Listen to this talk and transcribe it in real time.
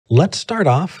Let's start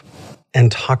off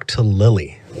and talk to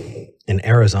Lily in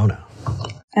Arizona.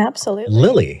 Absolutely.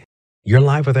 Lily, you're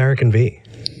live with Eric and V.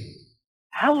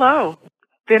 Hello.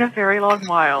 Been a very long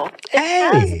while. Hey!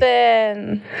 It has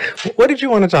been. What did you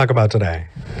want to talk about today?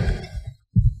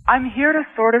 I'm here to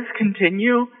sort of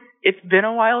continue. It's been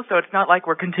a while, so it's not like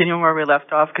we're continuing where we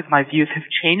left off because my views have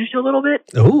changed a little bit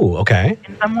Ooh, okay.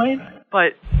 in some ways.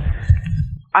 But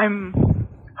I'm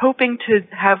hoping to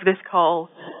have this call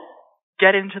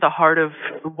get into the heart of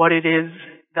what it is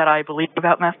that I believe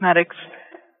about mathematics.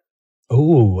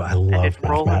 Ooh, I love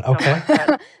mathematics.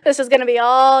 Okay. This is going to be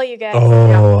all you guys.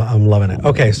 Oh, Yeah. I'm loving it.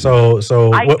 Okay, so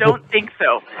I don't think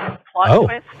so. Plot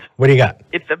twist. What do you got?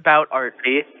 It's about art,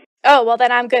 see? Oh, well,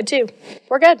 then I'm good, too.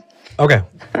 We're good. Okay.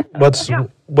 What's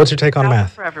your take on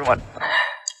math? For everyone.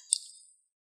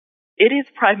 It is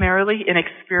primarily an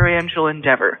experiential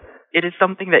endeavor. It is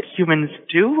something that humans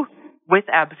do with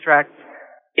abstracts.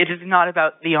 It is not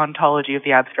about the ontology of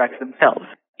the abstracts themselves.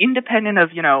 Independent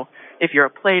of, if you're a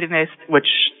Platonist, which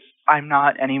I'm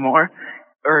not anymore,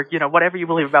 or, whatever you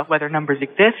believe about whether numbers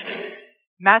exist,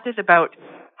 math is about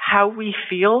how we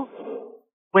feel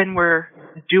when we're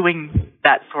doing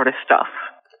that sort of stuff.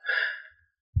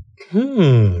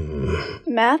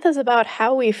 Math is about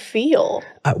how we feel.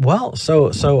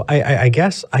 So I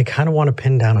guess I kind of want to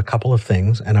pin down a couple of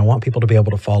things, and I want people to be able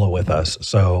to follow with us.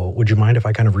 So would you mind if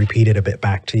I kind of repeated a bit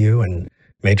back to you and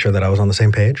made sure that I was on the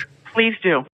same page? Please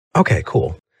do. Okay,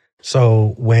 cool.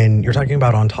 So when you're talking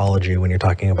about ontology, when you're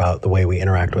talking about the way we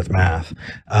interact with math,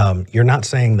 you're not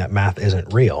saying that math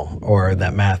isn't real or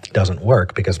that math doesn't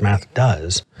work, because math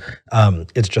does.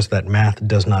 It's just that math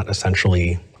does not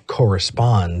essentially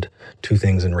correspond to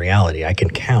things in reality. I can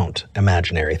count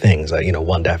imaginary things,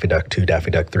 1 Daffy Duck, 2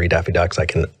 Daffy Duck, 3 Daffy Ducks. I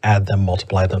can add them,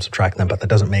 multiply them, subtract them, but that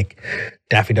doesn't make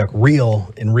Daffy Duck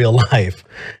real in real life.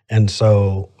 And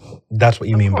so that's what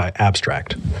you mean by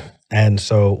abstract. And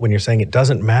so when you're saying it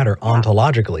doesn't matter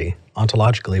ontologically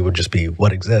would just be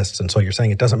what exists. And so you're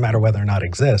saying it doesn't matter whether or not it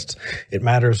exists. It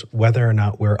matters whether or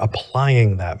not we're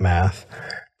applying that math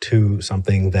to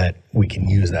something that we can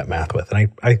use that math with.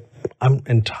 And I'm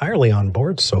entirely on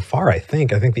board so far, I think.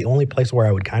 The only place where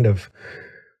I would kind of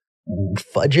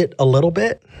fudge it a little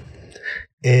bit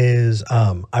is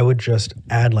I would just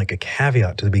add like a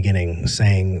caveat to the beginning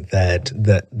saying that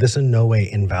this in no way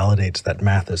invalidates that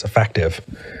math is effective.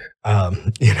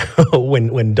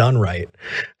 When done right,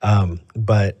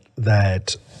 but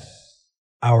that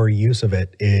our use of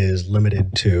it is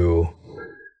limited to,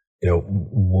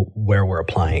 where we're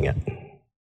applying it.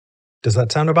 Does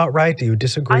that sound about right? Do you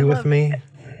disagree with me?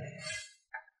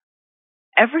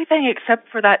 Everything except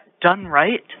for that done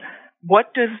right.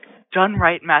 What does done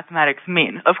right mathematics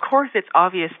mean? Of course, it's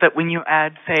obvious that when you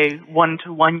add, say, 1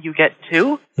 to 1, you get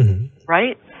 2,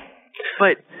 right?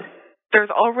 But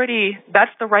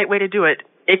that's the right way to do it,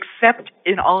 except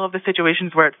in all of the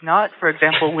situations where it's not. For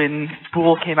example, when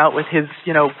Boole came out with his,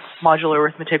 modular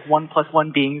arithmetic 1 plus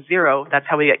 1 being 0, that's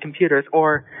how we get computers.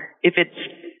 Or if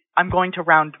I'm going to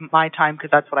round my time because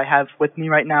that's what I have with me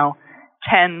right now,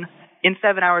 10, in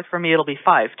 7 hours for me it'll be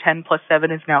 5. 10 plus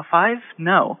 7 is now 5?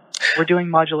 No. We're doing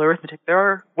modular arithmetic. There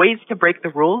are ways to break the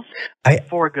rules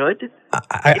for good.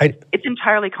 It's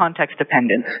entirely context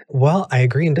dependent. Well, I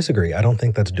agree and disagree. I don't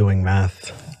think that's doing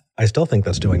math. I still think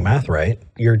that's doing math right.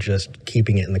 You're just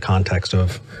keeping it in the context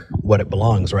of what it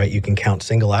belongs, right? You can count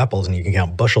single apples and you can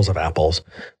count bushels of apples,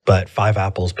 but 5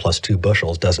 apples plus 2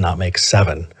 bushels does not make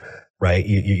 7, right?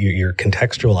 You're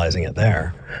contextualizing it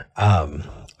there.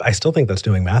 I still think that's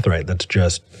doing math right. That's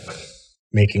just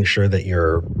making sure that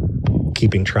you're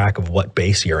keeping track of what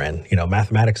base you're in.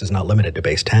 Mathematics is not limited to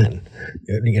base 10.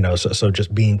 So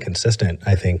just being consistent,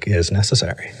 I think, is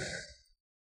necessary.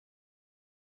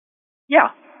 Yeah.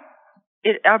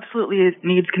 It absolutely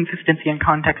needs consistency and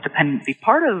context dependency.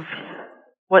 Part of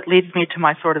what leads me to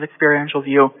my sort of experiential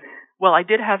view, well, I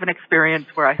did have an experience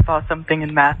where I saw something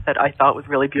in math that I thought was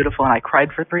really beautiful and I cried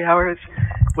for 3 hours,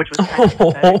 which was kind of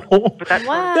pathetic. But that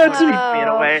sort of motivates me in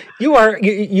a way. You are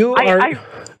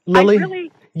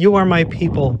Lily. You are my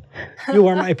people. You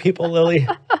are my people, Lily.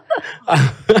 Well,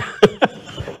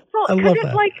 I love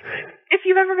that. Like, if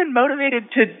you've ever been motivated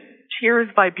to tears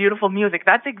by beautiful music,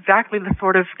 that's exactly the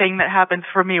sort of thing that happens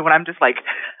for me when I'm just like,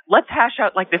 let's hash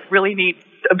out like this really neat,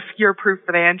 obscure proof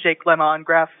for the handshake lemma on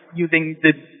graph using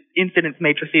the incidence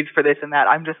matrices for this and that.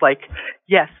 I'm just like,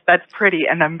 yes, that's pretty,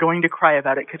 and I'm going to cry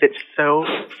about it because it's so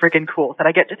friggin' cool that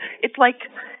I get to. It's like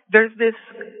there's this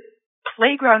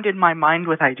playground in my mind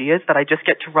with ideas that I just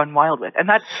get to run wild with, and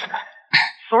that's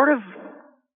sort of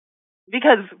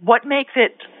because what makes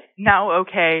it now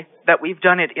okay that we've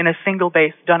done it in a single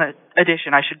base,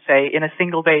 addition, I should say, in a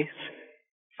single base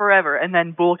forever, and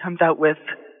then Boole comes out with,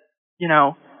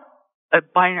 a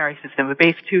binary system, a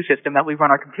base 2 system that we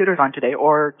run our computers on today,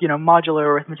 or, modular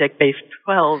arithmetic base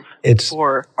 12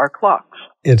 for our clocks.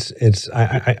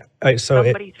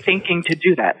 Somebody's thinking to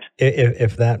do that.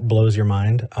 If that blows your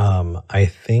mind, I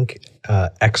think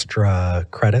Extra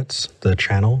Credits, the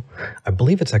channel, I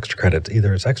believe it's Extra Credits.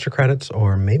 Either it's Extra Credits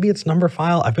or maybe it's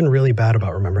Numberphile. I've been really bad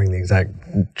about remembering the exact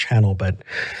channel, but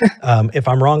if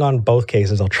I'm wrong on both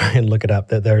cases, I'll try and look it up.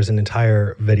 That there's an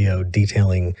entire video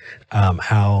detailing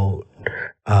how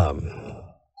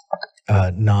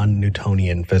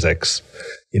non-Newtonian physics,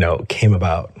 came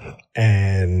about,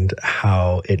 and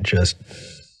how it just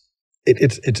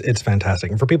it's fantastic.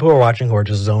 And for people who are watching who are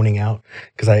just zoning out,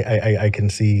 because I can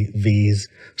see V's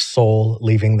soul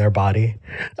leaving their body,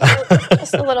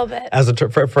 just a little bit, as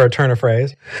for a turn of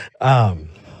phrase.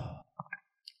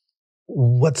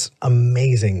 What's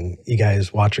amazing, you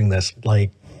guys watching this,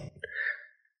 like,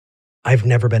 I've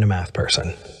never been a math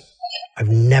person. I've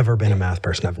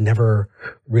never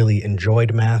really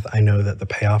enjoyed math. I know that the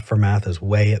payoff for math is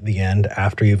way at the end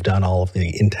after you've done all of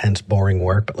the intense, boring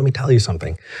work. But let me tell you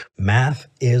something. Math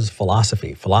is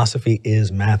philosophy. Philosophy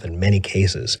is math in many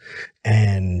cases.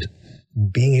 And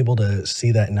being able to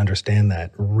see that and understand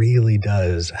that really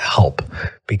does help,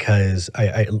 because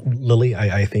Lily,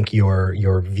 I think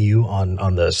your view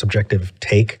on the subjective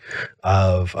take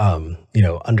of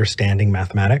understanding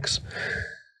mathematics,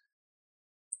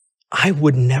 I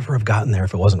would never have gotten there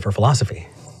if it wasn't for philosophy.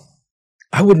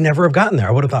 I would never have gotten there.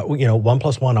 I would have thought, 1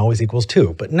 + 1 always equals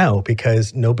 2. But no,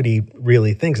 because nobody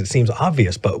really thinks. It seems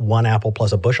obvious, but 1 apple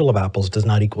plus a bushel of apples does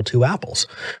not equal 2 apples,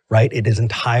 right? It is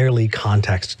entirely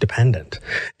context dependent.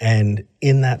 And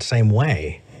in that same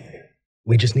way,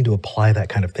 we just need to apply that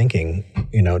kind of thinking,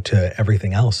 to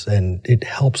everything else. And it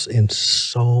helps in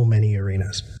so many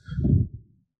arenas.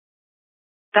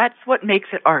 That's what makes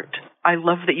it art. I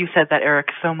love that you said that, Eric,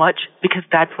 so much, because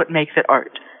that's what makes it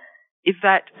art. Is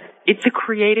that it's a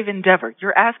creative endeavor.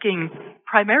 You're asking,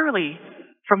 primarily,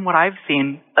 from what I've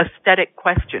seen, aesthetic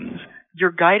questions.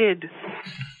 You're guided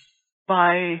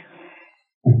by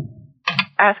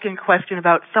asking a question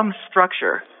about some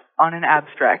structure on an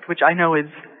abstract, which I know is,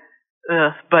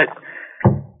 but,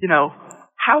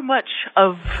 how much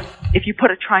of, if you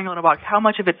put a triangle in a box, how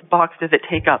much of its box does it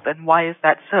take up, and why is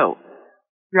that so?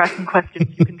 You're asking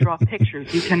questions, you can draw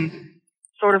pictures, you can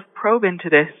sort of probe into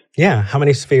this. Yeah, how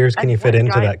many spheres can you fit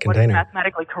into that container? What is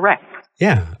mathematically correct?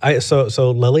 Yeah,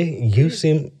 so Lily,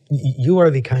 you are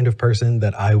the kind of person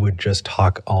that I would just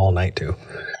talk all night to.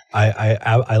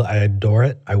 I adore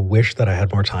it. I wish that I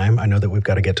had more time. I know that we've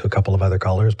got to get to a couple of other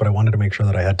callers, but I wanted to make sure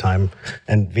that I had time,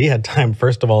 and V had time,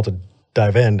 first of all, to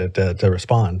dive in to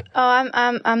respond. Oh,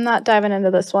 I'm not diving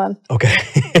into this one. Okay.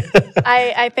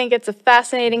 I think it's a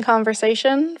fascinating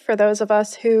conversation for those of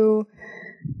us who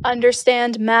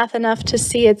understand math enough to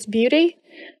see its beauty.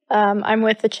 I'm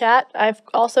with the chat. I've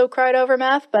also cried over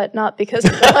math, but not because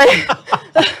of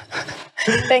that.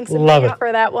 Thanks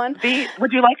for that one.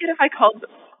 Would you like it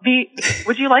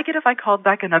if I called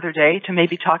back another day to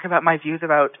maybe talk about my views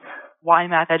about why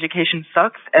math education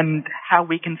sucks and how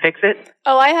we can fix it?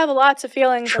 Oh, I have lots of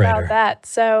feelings about that.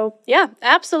 So, yeah,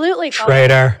 absolutely.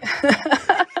 Traitor.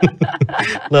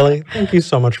 Lily, thank you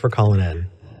so much for calling in.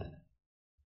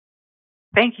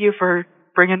 Thank you for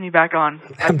bringing me back on.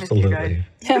 Absolutely.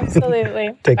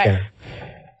 Absolutely. Take care.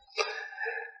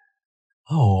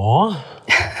 Aw.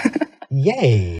 Yay.